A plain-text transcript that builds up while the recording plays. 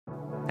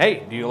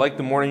Hey, do you like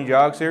the Morning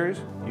Jog series?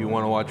 Do you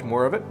want to watch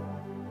more of it?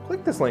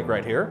 Click this link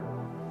right here.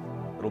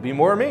 It'll be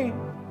more of me,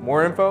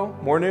 more info,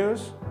 more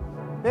news.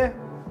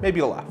 Maybe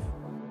you'll laugh.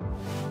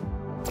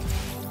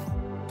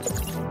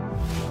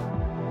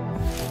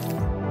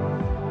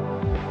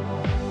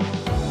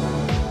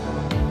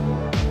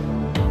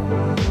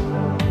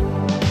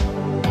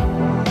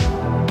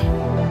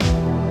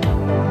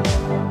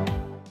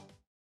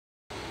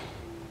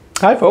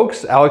 Hi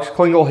folks, Alex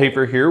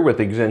Klingelhoeffer here with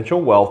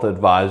Exencial Wealth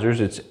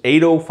Advisors. It's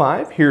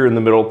 8:05 here in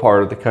the middle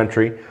part of the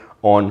country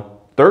on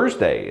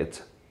Thursday.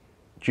 It's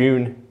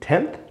June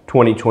 10th,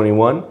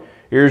 2021.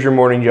 Here's your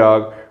morning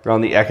jog around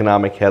the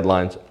economic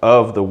headlines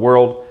of the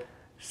world.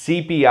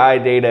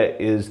 CPI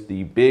data is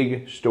the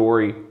big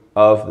story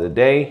of the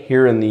day.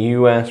 Here in the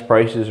US,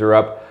 prices are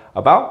up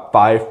about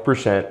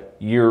 5%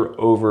 year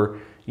over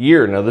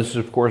year. Now this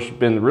has of course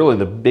been really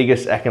the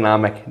biggest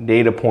economic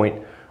data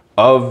point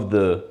of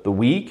the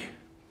week,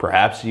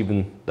 perhaps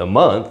even the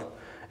month,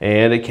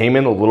 and it came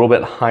in a little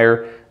bit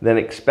higher than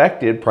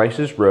expected.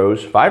 Prices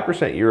rose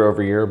 5% year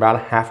over year,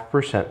 about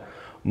 0.5%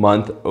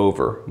 month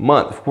over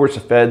month. Of course, the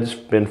Fed's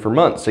been for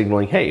months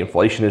signaling, hey,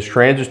 inflation is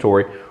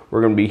transitory.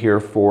 We're going to be here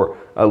for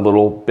a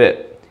little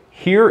bit.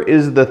 Here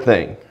is the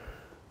thing,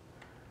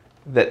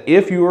 that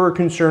if you are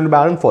concerned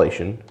about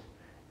inflation,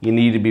 you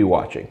need to be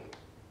watching.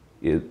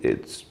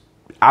 It's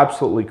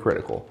absolutely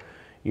critical.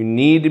 You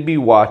need to be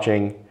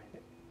watching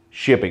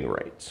shipping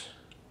rates.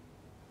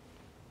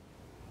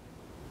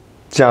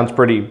 Sounds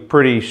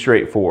pretty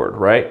straightforward,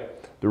 right?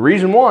 The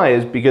reason why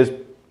is because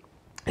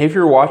if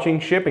you're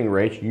watching shipping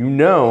rates, you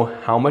know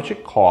how much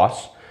it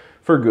costs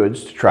for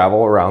goods to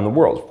travel around the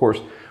world. Of course,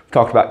 we've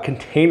talked about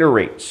container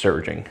rates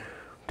surging.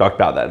 We've talked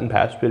about that in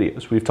past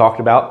videos. We've talked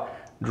about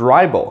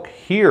dry bulk.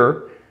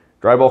 Here,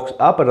 dry bulk's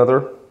up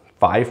another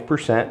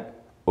 5%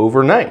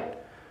 overnight.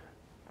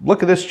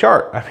 Look at this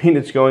chart. I mean,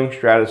 it's going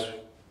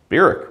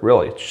stratospheric,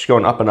 really. It's just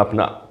going up and up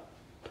and up.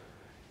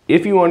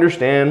 If you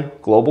understand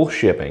global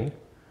shipping,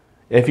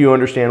 if you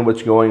understand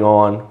what's going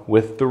on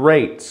with the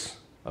rates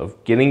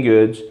of getting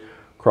goods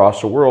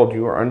across the world,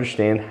 you will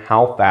understand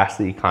how fast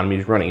the economy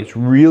is running. It's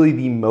really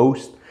the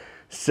most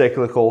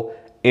cyclical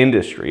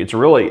industry. It's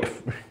really,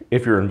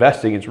 if you're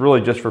investing, it's really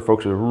just for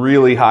folks with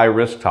really high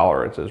risk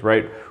tolerances,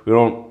 right? We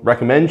don't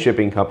recommend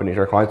shipping companies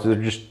to our clients. They're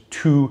just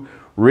too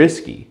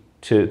risky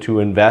to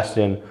invest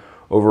in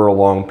over a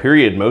long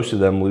period. Most of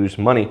them lose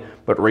money,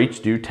 but rates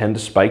do tend to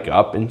spike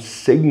up and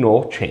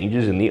signal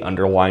changes in the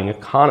underlying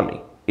economy.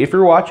 If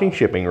you're watching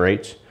shipping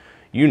rates,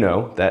 you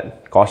know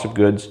that cost of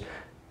goods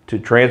to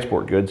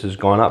transport goods has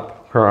gone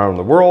up around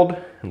the world.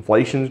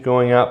 Inflation's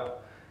going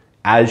up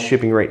as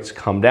shipping rates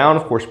come down.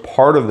 Of course,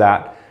 part of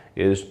that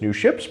is new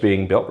ships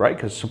being built, right?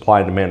 Because supply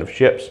and demand of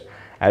ships.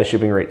 As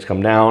shipping rates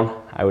come down,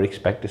 I would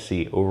expect to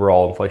see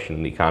overall inflation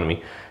in the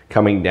economy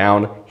coming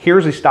down.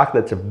 Here's a stock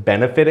that's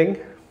benefiting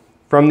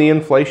from the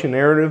inflation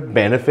narrative,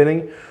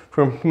 benefiting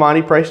from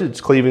commodity prices.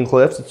 It's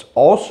Cleveland-Cliffs. It's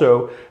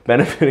also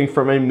benefiting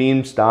from a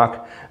meme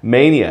stock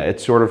mania.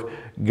 It's sort of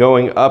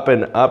going up,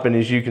 and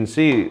as you can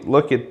see,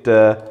 look at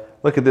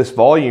this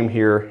volume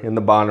here in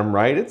the bottom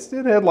right.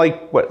 It had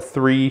like what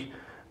 3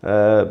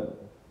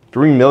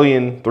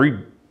 billion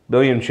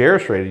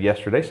shares traded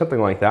yesterday, something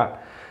like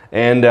that,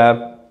 and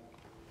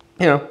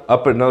you know,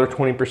 up another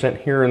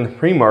 20% here in the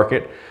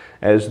pre-market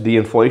as the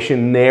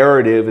inflation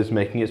narrative is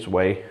making its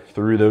way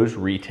through those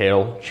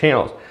retail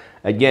channels.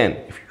 Again,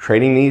 if you're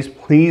trading these,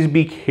 please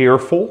be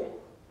careful.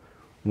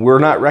 We're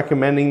not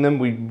recommending them.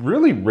 We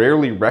really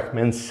rarely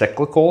recommend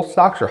cyclical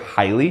stocks or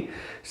highly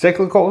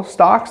cyclical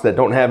stocks that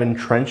don't have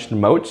entrenched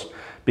moats,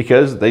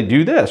 because they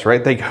do this,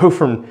 right? They go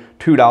from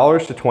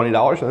 $2 to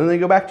 $20 and then they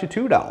go back to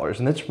 $2.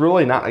 And that's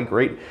really not a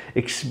great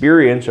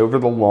experience over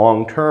the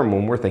long term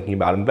when we're thinking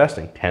about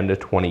investing 10 to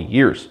 20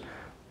 years.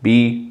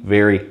 Be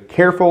very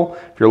careful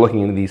if you're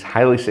looking into these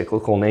highly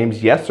cyclical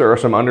names. Yes, there are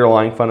some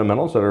underlying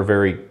fundamentals that are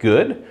very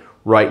good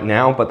right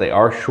now, but they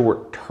are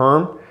short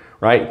term,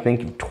 right?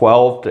 Think of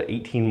 12 to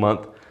 18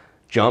 month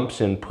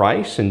jumps in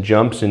price and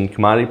jumps in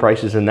commodity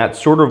prices, and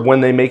that's sort of when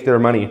they make their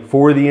money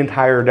for the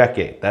entire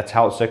decade. That's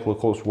how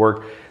cyclicals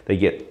work. They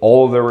get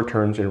all of their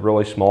returns in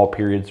really small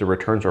periods. The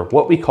returns are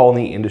what we call in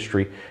the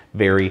industry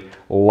very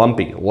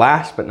lumpy.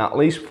 Last but not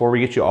least, before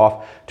we get you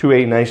off to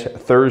a nice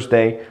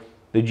Thursday,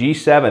 the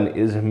G7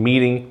 is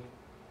meeting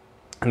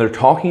and they're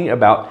talking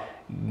about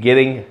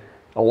getting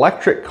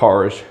electric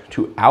cars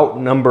to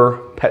outnumber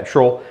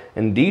petrol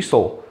and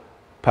diesel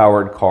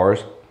powered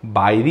cars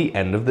by the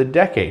end of the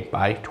decade,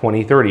 by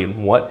 2030,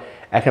 and what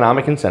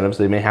economic incentives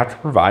they may have to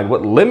provide,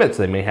 what limits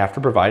they may have to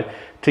provide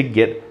to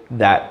get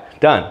that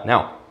done.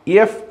 Now,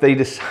 if they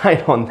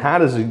decide on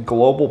that as a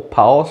global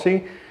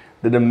policy,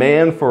 the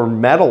demand for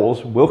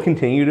metals will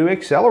continue to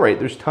accelerate.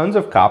 There's tons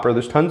of copper,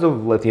 there's tons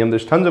of lithium,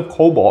 there's tons of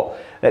cobalt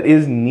that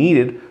is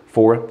needed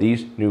for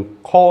these new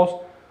cars.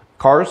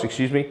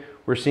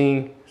 We're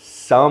seeing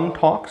some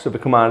talks of a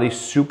commodity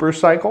super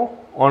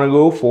cycle on a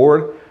go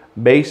forward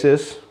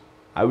basis.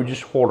 I would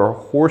just hold our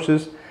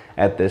horses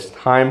at this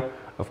time.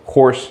 Of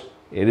course,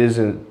 it is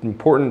an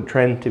important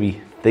trend to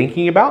be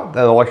thinking about,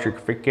 the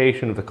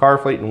electrification of the car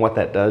fleet and what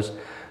that does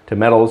to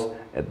metals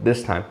at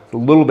this time. It's a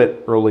little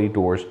bit early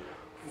doors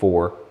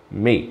for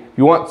me. If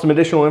you want some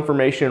additional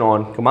information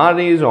on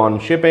commodities, on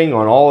shipping,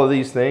 on all of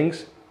these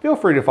things, feel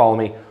free to follow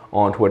me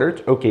on Twitter.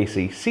 It's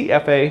OKC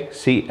CFA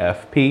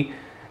CFP.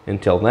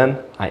 Until then,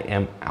 I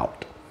am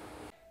out.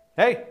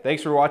 Hey,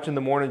 thanks for watching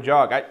the morning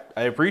jog.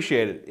 I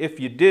appreciate it. If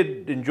you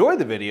did enjoy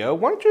the video,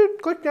 why don't you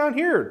click down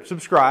here,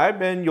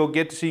 subscribe, and you'll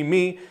get to see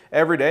me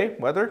every day,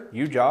 whether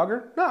you jog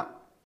or not.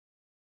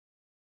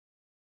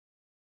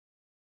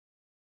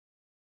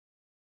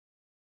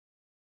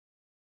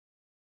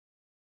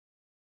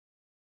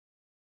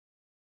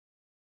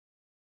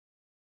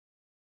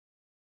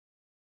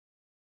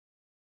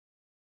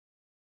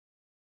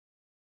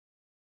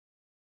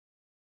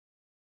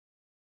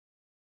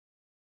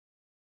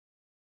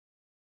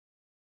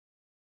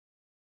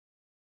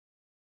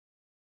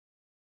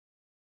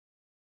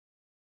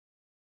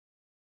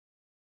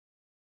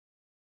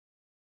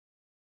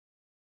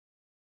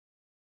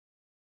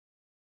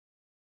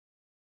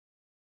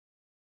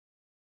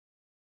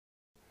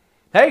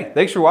 Hey,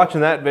 thanks for watching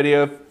that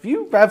video. If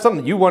you have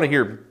something you want to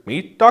hear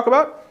me talk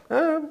about,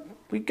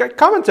 we got a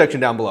comment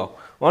section down below.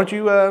 Why don't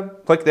you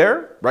click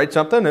there, write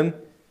something, and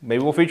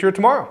maybe we'll feature it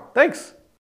tomorrow. Thanks.